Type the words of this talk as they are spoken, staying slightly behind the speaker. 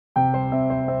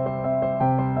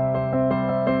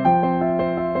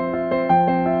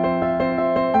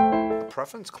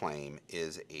preference claim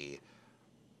is a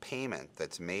payment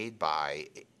that's made by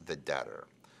the debtor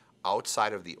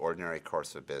outside of the ordinary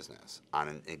course of business on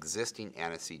an existing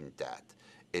antecedent debt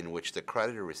in which the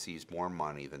creditor receives more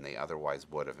money than they otherwise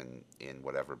would have in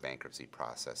whatever bankruptcy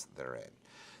process they're in.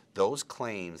 Those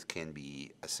claims can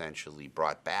be essentially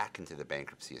brought back into the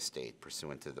bankruptcy estate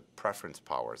pursuant to the preference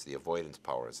powers, the avoidance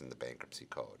powers in the bankruptcy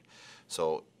code.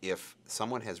 So if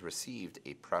someone has received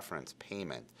a preference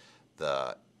payment,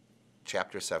 the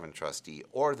Chapter 7 trustee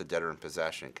or the debtor in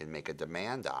possession can make a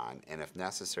demand on, and if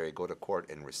necessary, go to court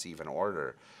and receive an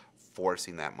order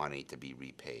forcing that money to be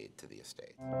repaid to the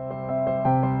estate.